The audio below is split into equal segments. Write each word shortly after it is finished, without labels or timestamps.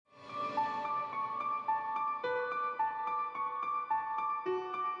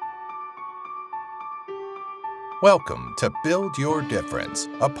Welcome to Build Your Difference,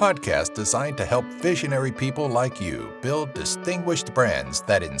 a podcast designed to help visionary people like you build distinguished brands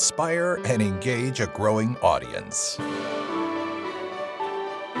that inspire and engage a growing audience.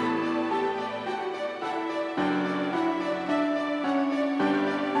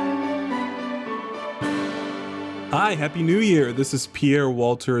 Hi, Happy New Year. This is Pierre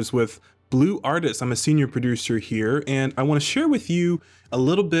Walters with Blue Artist. I'm a senior producer here, and I want to share with you a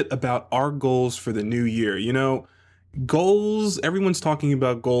little bit about our goals for the new year. You know, goals, everyone's talking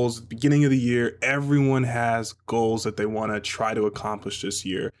about goals at the beginning of the year. Everyone has goals that they want to try to accomplish this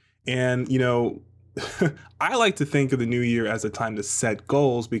year. And, you know, I like to think of the new year as a time to set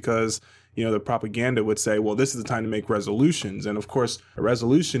goals because, you know, the propaganda would say, well, this is the time to make resolutions. And of course, a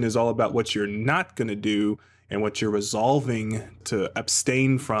resolution is all about what you're not going to do and what you're resolving to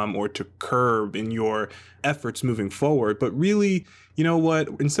abstain from or to curb in your efforts moving forward. But really, you know what,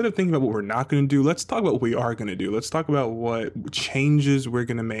 instead of thinking about what we're not going to do, let's talk about what we are going to do. Let's talk about what changes we're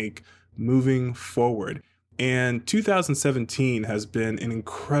going to make moving forward. And 2017 has been an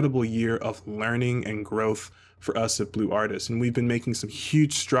incredible year of learning and growth for us at Blue Artist. And we've been making some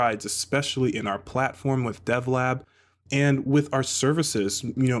huge strides, especially in our platform with DevLab. And with our services,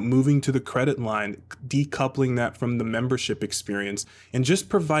 you know, moving to the credit line, decoupling that from the membership experience, and just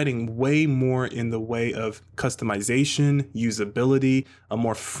providing way more in the way of customization, usability, a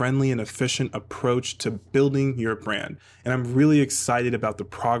more friendly and efficient approach to building your brand. And I'm really excited about the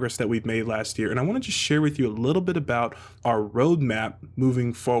progress that we've made last year. And I want to just share with you a little bit about our roadmap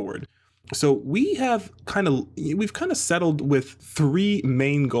moving forward. So we've kind of settled with three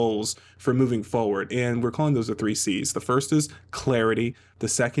main goals for moving forward, and we're calling those the 3 C's. The first is clarity, the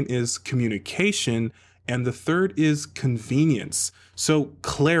second is communication, and the third is convenience. So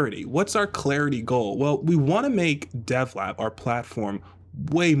clarity, what's our clarity goal? Well, we want to make DevLab, our platform,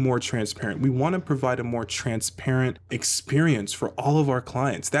 way more transparent. We want to provide a more transparent experience for all of our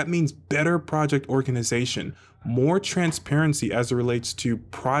clients. That means better project organization, more transparency as it relates to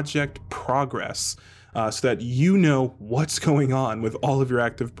project progress, so that you know what's going on with all of your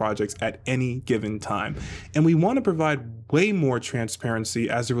active projects at any given time. And we want to provide way more transparency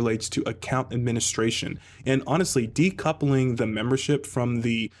as it relates to account administration. And honestly, decoupling the membership from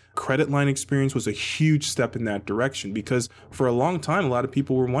the credit line experience was a huge step in that direction, because for a long time, a lot of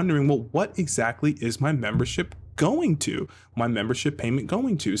people were wondering, well, what exactly is my membership payment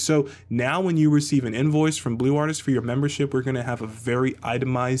going to? So now when you receive an invoice from Blue Artist for your membership, we're going to have a very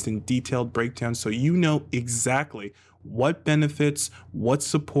itemized and detailed breakdown so you know exactly what benefits, what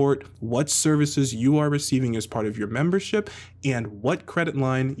support, what services you are receiving as part of your membership, and what credit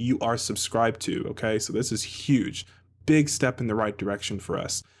line you are subscribed to. Okay, so this is huge. Big step in the right direction for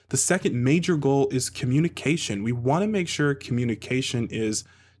us. The second major goal is communication. We want to make sure communication is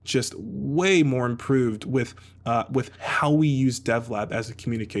just way more improved with how we use DevLab as a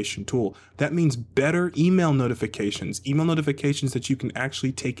communication tool. That means better email notifications that you can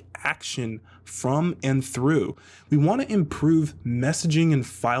actually take action from and through. We want to improve messaging and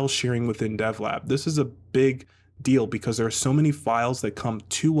file sharing within DevLab. This is a big deal because there are so many files that come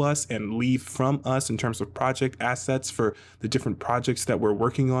to us and leave from us in terms of project assets for the different projects that we're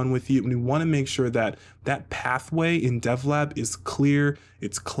working on with you. And we want to make sure that that pathway in DevLab is clear,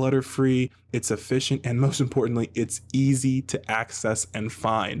 it's clutter-free, it's efficient, and most importantly, it's easy to access and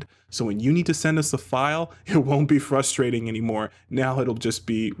find. So when you need to send us a file, it won't be frustrating anymore. Now it'll just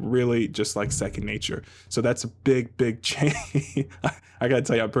be really just like second nature. So that's a big change. I got to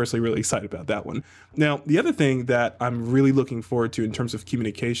tell you, I'm personally really excited about that one. Now, the other thing that I'm really looking forward to in terms of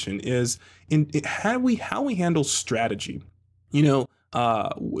communication is how we handle strategy. You know,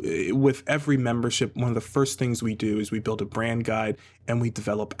 with every membership, one of the first things we do is we build a brand guide and we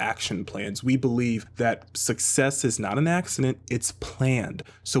develop action plans. We believe that success is not an accident, it's planned.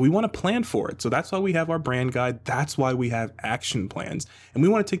 So we want to plan for it. So that's why we have our brand guide. That's why we have action plans. And we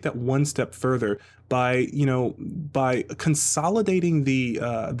want to take that one step further by consolidating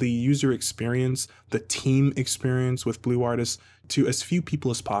the user experience, the team experience with Blue Artist to as few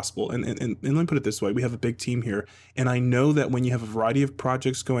people as possible. And let me put it this way, we have a big team here. And I know that when you have a variety of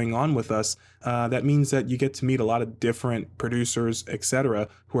projects going on with us, that means that you get to meet a lot of different producers, etc.,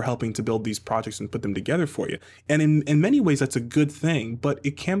 who are helping to build these projects and put them together for you. And in many ways, that's a good thing, but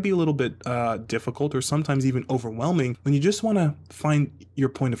it can be a little bit difficult or sometimes even overwhelming when you just want to find your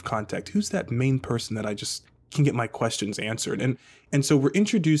point of contact. Who's that main person that I just can get my questions answered. And so we're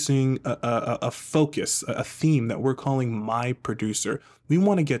introducing a focus, a theme that we're calling My Producer. We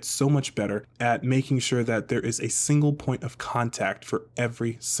want to get so much better at making sure that there is a single point of contact for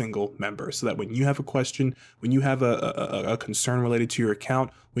every single member, so that when you have a question, when you have a concern related to your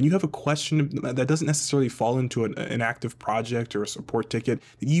account, when you have a question that doesn't necessarily fall into an active project or a support ticket,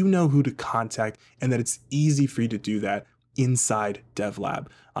 that you know who to contact and that it's easy for you to do that inside DevLab.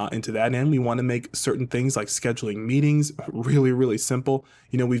 And to that end, we want to make certain things like scheduling meetings really, really simple.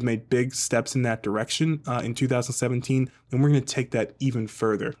 We've made big steps in that direction in 2017, and we're going to take that even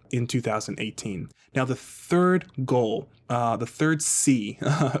further in 2018. Now, the third goal, the third C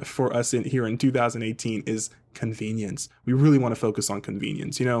for us here in 2018 is convenience. We really want to focus on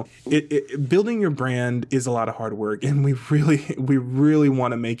convenience. Building your brand is a lot of hard work, and we really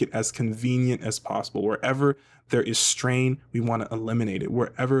want to make it as convenient as possible. Wherever there is strain, we want to eliminate it.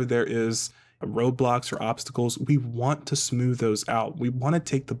 Wherever there is roadblocks or obstacles, we want to smooth those out. We want to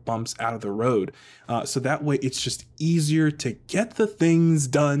take the bumps out of the road. So that way it's just easier to get the things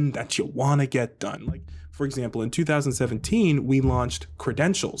done that you want to get done. Like, for example, in 2017, we launched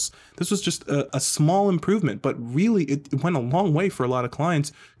Credentials. This was just a small improvement, but really it went a long way for a lot of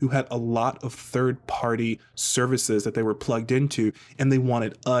clients who had a lot of third-party services that they were plugged into, and they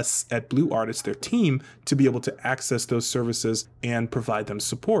wanted us at Blue Artist, their team, to be able to access those services and provide them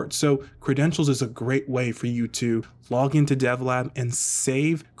support. So Credentials is a great way for you to log into DevLab and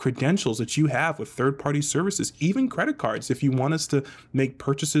save credentials that you have with third-party services, even credit cards. If you want us to make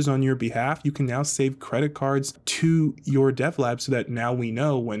purchases on your behalf, you can now save credit cards to your DevLab, so that now we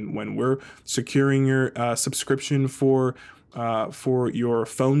know when we're securing your subscription for your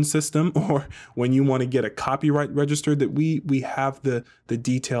phone system, or when you want to get a copyright registered, that we have the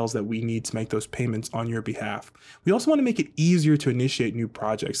details that we need to make those payments on your behalf. We also want to make it easier to initiate new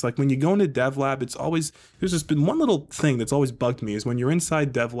projects. Like when you go into DevLab, there's just been one little thing that's always bugged me, is when you're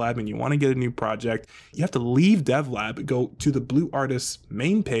inside DevLab and you want to get a new project, you have to leave DevLab, go to the Blue Artist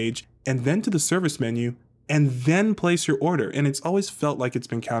main page, and then to the service menu, and then place your order. And it's always felt like it's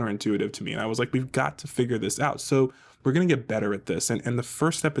been counterintuitive to me. And I was like, we've got to figure this out. So we're going to get better at this. And the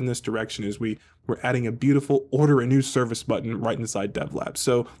first step in this direction is we're adding a beautiful order a new service button right inside DevLab.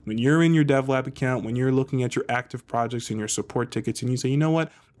 So when you're in your DevLab account, when you're looking at your active projects and your support tickets, and you say, you know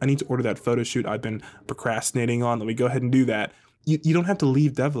what, I need to order that photo shoot I've been procrastinating on, let me go ahead and do that. You don't have to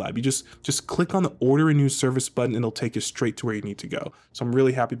leave DevLab. You just click on the order a new service button, and it'll take you straight to where you need to go. So I'm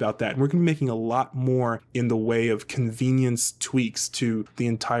really happy about that. And we're going to be making a lot more in the way of convenience tweaks to the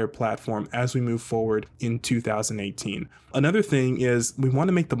entire platform as we move forward in 2018. Another thing is we want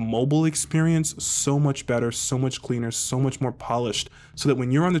to make the mobile experience so much better, so much cleaner, so much more polished, so that when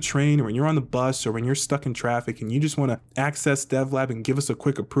you're on the train or when you're on the bus or when you're stuck in traffic and you just want to access DevLab and give us a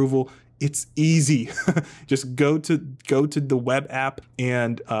quick approval, it's easy. Just go to the web app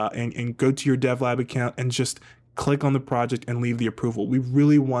and go to your DevLab account and just click on the project and leave the approval. We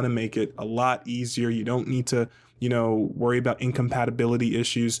really want to make it a lot easier. You don't need to, worry about incompatibility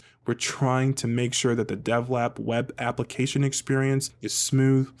issues. We're trying to make sure that the DevLab web application experience is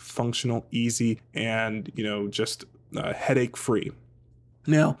smooth, functional, easy, and, just headache free.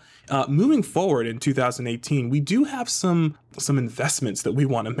 Now, moving forward in 2018, we do have some investments that we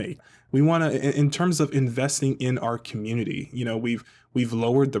want to make. We want to, in terms of investing in our community, we've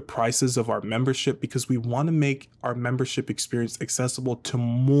lowered the prices of our membership because we want to make our membership experience accessible to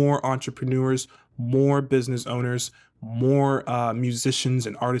more entrepreneurs, more business owners, more musicians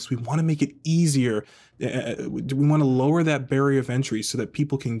and artists. We want to make it easier. We want to lower that barrier of entry so that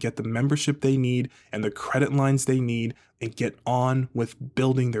people can get the membership they need and the credit lines they need and get on with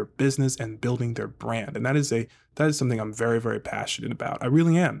building their business and building their brand. And that is something I'm very, very passionate about. I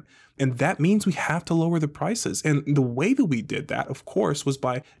really am. And that means we have to lower the prices. And the way that we did that, of course, was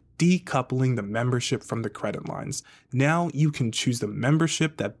by decoupling the membership from the credit lines. Now you can choose the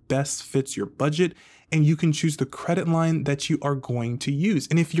membership that best fits your budget, and you can choose the credit line that you are going to use.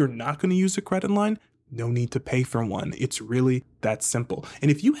 And if you're not going to use a credit line, no need to pay for one. It's really that simple. And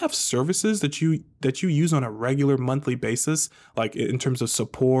if you have services that you use on a regular monthly basis, like in terms of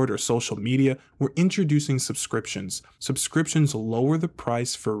support or social media, we're introducing subscriptions. Subscriptions lower the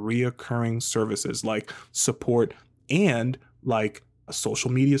price for reoccurring services like support and like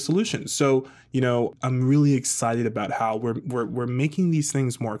social media solutions. So, I'm really excited about how we're making these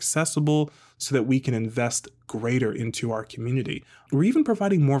things more accessible so that we can invest greater into our community. We're even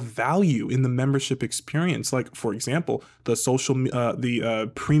providing more value in the membership experience. Like, for example,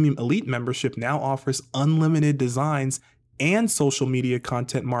 the Premium Elite membership now offers unlimited designs and social media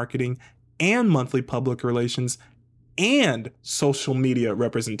content marketing and monthly public relations and social media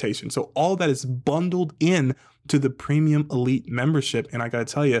representation. So all that is bundled in to the Premium Elite membership. And I got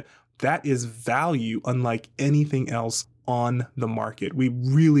to tell you, that is value unlike anything else on the market. We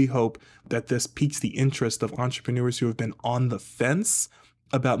really hope that this piques the interest of entrepreneurs who have been on the fence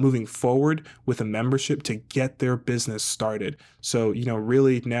about moving forward with a membership to get their business started. So,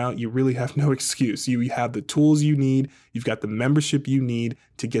 really now you really have no excuse. You have the tools you need. You've got the membership you need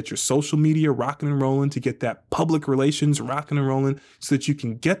to get your social media rocking and rolling, to get that public relations rocking and rolling so that you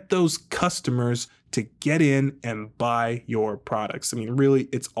can get those customers to get in and buy your products. I mean, really,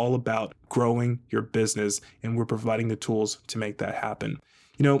 it's all about growing your business, and we're providing the tools to make that happen.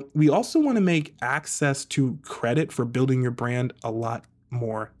 We also want to make access to credit for building your brand a lot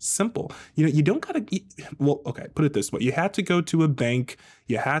more simple. You don't gotta, put it this way. You had to go to a bank,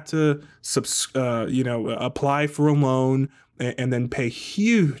 you had to, apply for a loan and then pay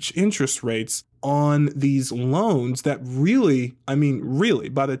huge interest rates on these loans that really,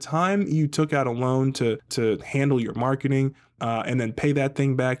 by the time you took out a loan to handle your marketing, and then pay that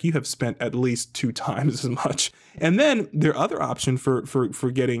thing back, you have spent at least 2 times as much. And then their other option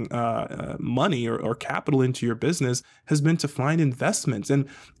for getting money or capital into your business has been to find investments. And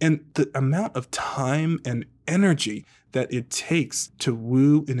the amount of time and energy that it takes to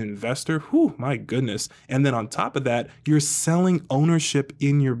woo an investor, my goodness. And then on top of that, you're selling ownership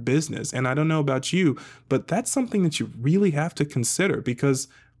in your business. And I don't know about you, but that's something that you really have to consider, because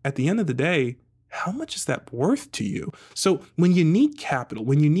at the end of the day, how much is that worth to you? So when you need capital,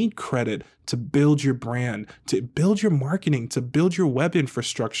 when you need credit to build your brand, to build your marketing, to build your web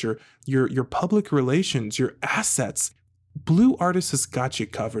infrastructure, your public relations, your assets, Blue Artist has got you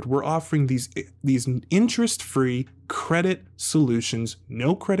covered. We're offering these interest-free credit solutions,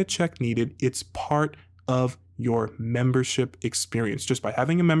 no credit check needed. It's part of your membership experience. Just by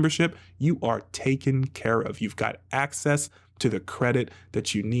having a membership, you are taken care of. You've got access to the credit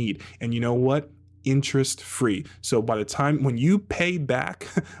that you need. And you know what? Interest free. So by the time when you pay back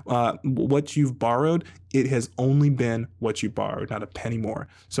what you've borrowed, it has only been what you borrowed, not a penny more.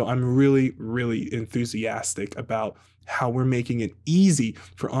 So I'm really, really enthusiastic about how we're making it easy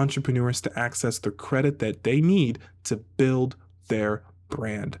for entrepreneurs to access the credit that they need to build their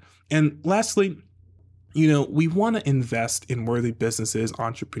brand. And lastly, we want to invest in worthy businesses,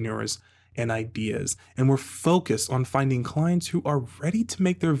 entrepreneurs, and ideas. And we're focused on finding clients who are ready to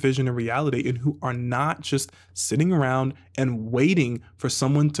make their vision a reality and who are not just sitting around and waiting for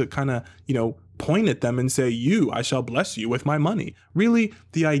someone to kind of, point at them and say, I shall bless you with my money. Really,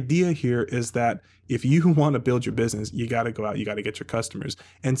 the idea here is that if you want to build your business, you got to go out, you got to get your customers.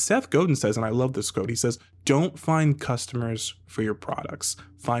 And Seth Godin says, and I love this quote, he says, don't find customers for your products,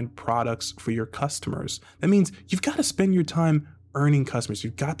 find products for your customers. That means you've got to spend your time earning customers.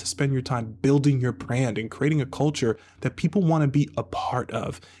 You've got to spend your time building your brand and creating a culture that people want to be a part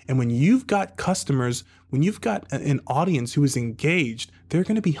of. And when you've got customers, when you've got an audience who is engaged, they're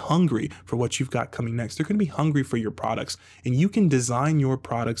going to be hungry for what you've got coming next. They're going to be hungry for your products. And you can design your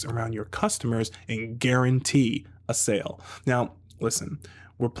products around your customers and guarantee a sale. Now, listen,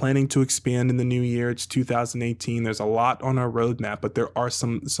 we're planning to expand in the new year. It's 2018. There's a lot on our roadmap, but there are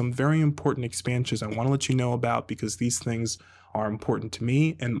some very important expansions I want to let you know about, because these things are important to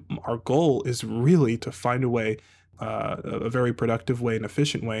me. And our goal is really to find a way, a very productive way and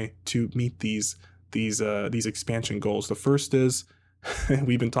efficient way to meet these expansion goals. The first is,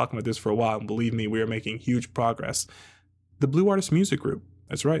 we've been talking about this for a while, and believe me, we are making huge progress. The Blue Artist Music Group.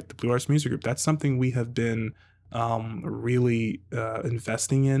 That's right, the Blue Artist Music Group. That's something we have been really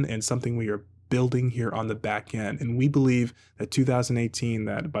investing in, and something we are building here on the back end. And we believe that 2018,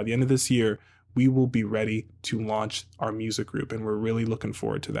 that by the end of this year, we will be ready to launch our music group. And we're really looking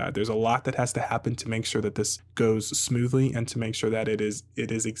forward to that. There's a lot that has to happen to make sure that this goes smoothly and to make sure that it is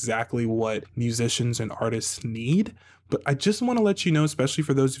exactly what musicians and artists need. But I just want to let you know, especially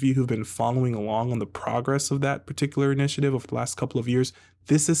for those of you who've been following along on the progress of that particular initiative over the last couple of years,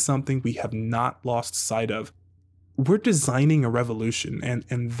 this is something we have not lost sight of. We're designing a revolution.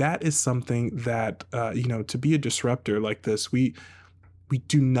 And that is something that, to be a disruptor like this, we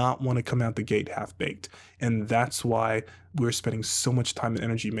do not want to come out the gate half-baked. And that's why we're spending so much time and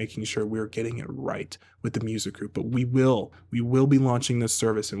energy making sure we're getting it right with the music group. But we will be launching this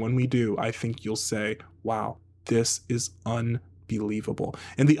service. And when we do, I think you'll say, wow, this is unbelievable.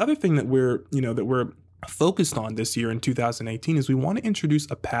 And the other thing that we're focused on this year in 2018 is we want to introduce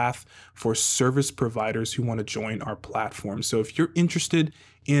a path for service providers who want to join our platform. So if you're interested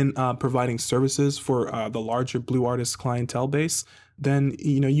in providing services for the larger Blue Artist clientele base, then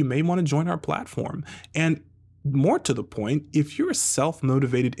you may want to join our platform. And more to the point, if you're a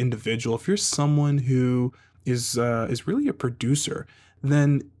self-motivated individual, if you're someone who is really a producer,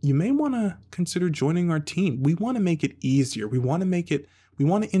 then you may want to consider joining our team. We want to make it easier. We want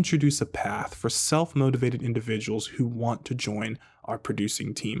to introduce a path for self-motivated individuals who want to join our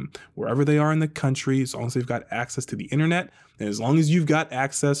producing team, wherever they are in the country, as long as they've got access to the internet, and as long as you've got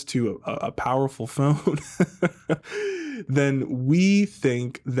access to a powerful phone, then we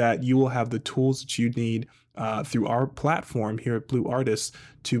think that you will have the tools that you need through our platform here at Blue Artists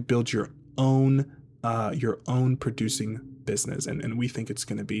to build your own producing business. And we think it's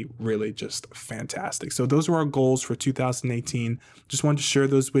going to be really just fantastic. So those are our goals for 2018. Just wanted to share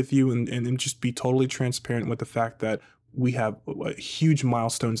those with you and just be totally transparent with the fact that we have huge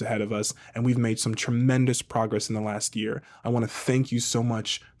milestones ahead of us, and we've made some tremendous progress in the last year. I want to thank you so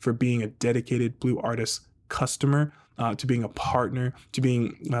much for being a dedicated Blue Artist customer, to being a partner, to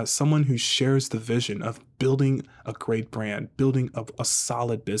being someone who shares the vision of building a great brand, building a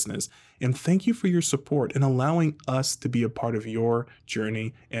solid business. And thank you for your support and allowing us to be a part of your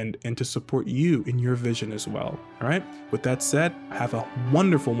journey and to support you in your vision as well. All right. With that said, have a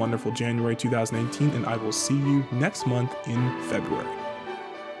wonderful, wonderful January 2018, and I will see you next month in February.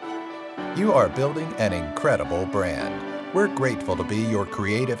 You are building an incredible brand. We're grateful to be your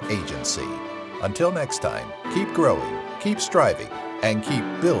creative agency. Until next time, keep growing, keep striving, and keep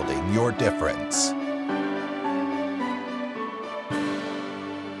building your difference.